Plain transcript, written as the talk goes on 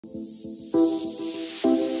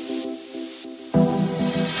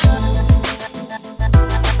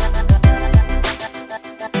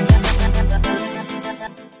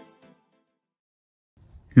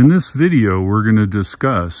In this video, we're going to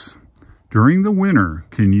discuss, during the winter,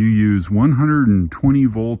 can you use 120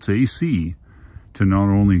 volts AC to not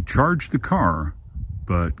only charge the car,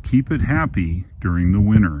 but keep it happy during the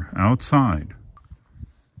winter outside.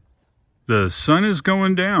 The sun is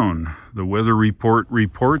going down. The weather report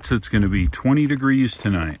reports it's going to be 20 degrees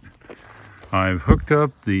tonight. I've hooked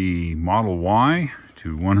up the Model Y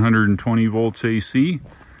to 120 volts AC,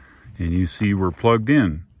 and you see we're plugged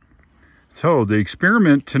in. So the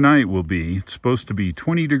experiment tonight will be, it's supposed to be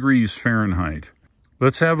 20 degrees Fahrenheit.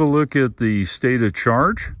 Let's have a look at the state of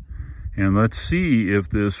charge, and let's see if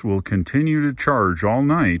this will continue to charge all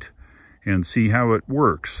night and see how it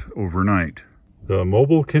works overnight. The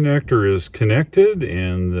mobile connector is connected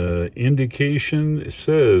and the indication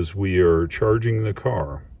says we are charging the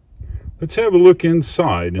car. Let's have a look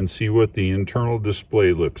inside and see what the internal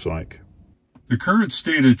display looks like. The current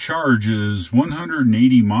state of charge is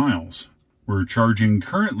 180 miles. We're charging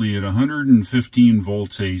currently at 115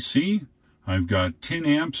 volts AC. I've got 10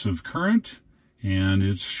 amps of current and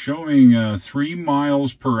it's showing 3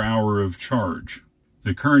 miles per hour of charge.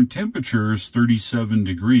 The current temperature is 37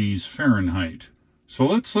 degrees Fahrenheit. So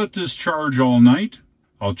let's let this charge all night.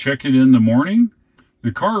 I'll check it in the morning.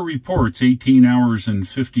 The car reports 18 hours and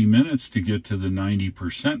 50 minutes to get to the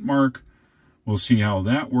 90% mark. We'll see how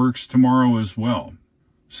that works tomorrow as well.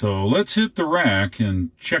 So let's hit the rack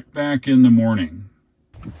and check back in the morning.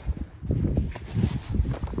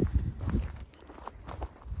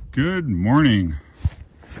 Good morning.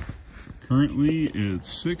 Currently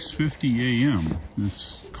it's 6:50 a.m.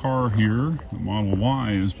 This car here, the Model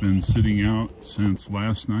Y, has been sitting out since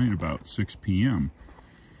last night about 6 p.m.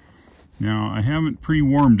 Now I haven't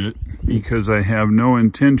pre-warmed it because I have no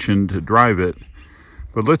intention to drive it,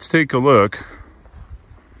 but let's take a look.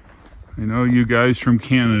 I know you guys from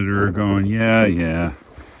Canada are going, yeah.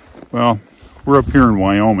 Well, we're up here in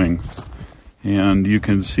Wyoming, and you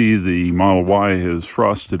can see the Model Y has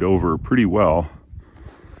frosted over pretty well.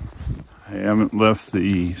 I haven't left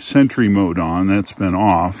the Sentry mode on, that's been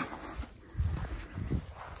off.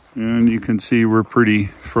 And you can see we're pretty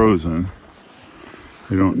frozen.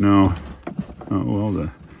 I don't know, oh, well,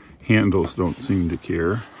 the handles don't seem to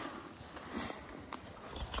care.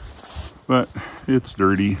 But it's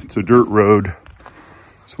dirty. It's a dirt road.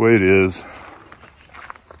 That's the way it is.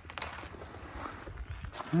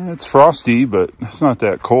 It's frosty, but it's not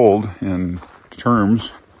that cold in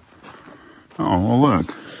terms. Oh, well,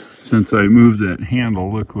 look. Since I moved that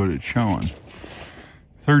handle, look what it's showing.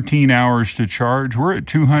 13 hours to charge. We're at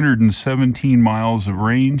 217 miles of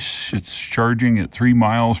range. It's charging at 3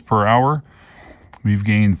 miles per hour. We've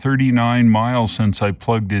gained 39 miles since I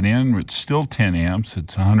plugged it in. It's still 10 amps.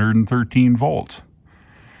 It's 113 volts.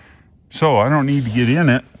 So I don't need to get in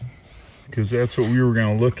it because that's what we were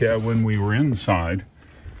going to look at when we were inside.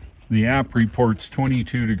 The app reports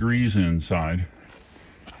 22 degrees inside.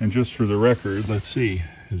 And just for the record, let's see.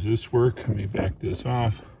 Does this work? Let me back this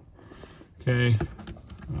off. Okay.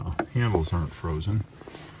 Well, handles aren't frozen.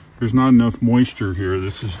 There's not enough moisture here.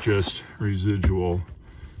 This is just residual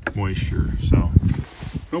moisture, so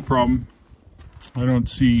no problem. I don't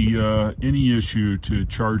see any issue to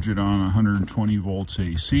charge it on 120 volts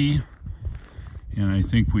AC, and I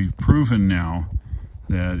think we've proven now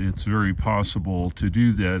that it's very possible to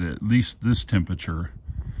do that at least this temperature.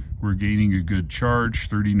 We're gaining a good charge,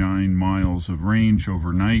 39 miles of range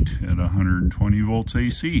overnight at 120 volts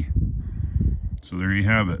AC. So there you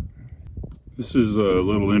have it. This is a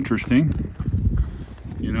little interesting.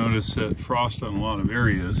 You notice that frost on a lot of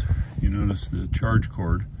areas. You notice the charge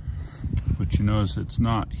cord, but you notice it's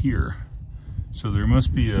not here. So there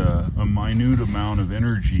must be a minute amount of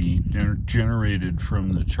energy generated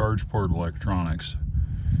from the charge port electronics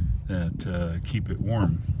that keep it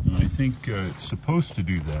warm. And I think it's supposed to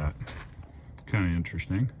do that. Kind of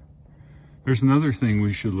interesting. There's another thing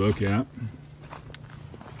we should look at.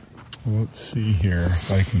 Let's see here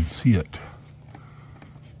if I can see it.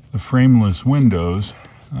 The frameless windows.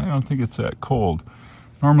 I don't think it's that cold.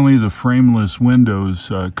 Normally the frameless windows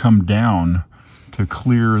come down to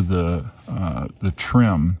clear the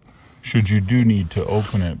trim should you do need to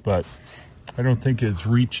open it, but I don't think it's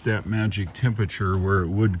reached that magic temperature where it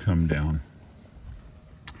would come down.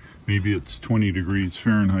 Maybe it's 20 degrees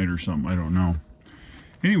Fahrenheit or something, I don't know.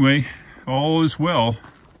 Anyway, all is well.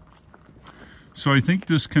 So I think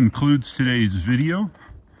this concludes today's video.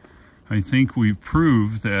 I think we've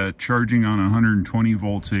proved that charging on 120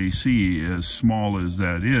 volts AC, as small as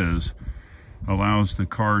that is, allows the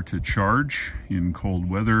car to charge in cold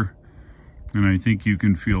weather. And I think you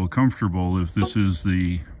can feel comfortable if this is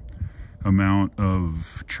the amount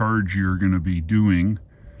of charge you're going to be doing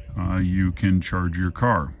you can charge your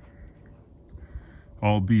car.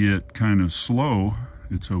 Albeit kind of slow,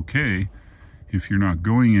 it's okay. If you're not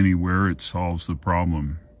going anywhere, it solves the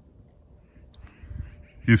problem.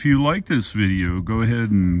 If you like this video, go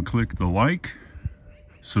ahead and click the like,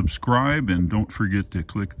 subscribe, and don't forget to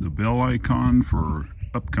click the bell icon for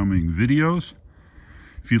upcoming videos.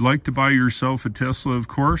 If you'd like to buy yourself a Tesla, of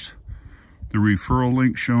course, the referral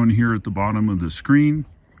link shown here at the bottom of the screen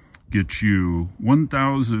gets you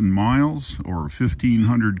 1,000 miles or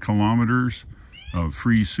 1,500 kilometers of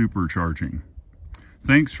free supercharging.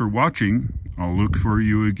 Thanks for watching. I'll look for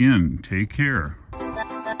you again. Take care.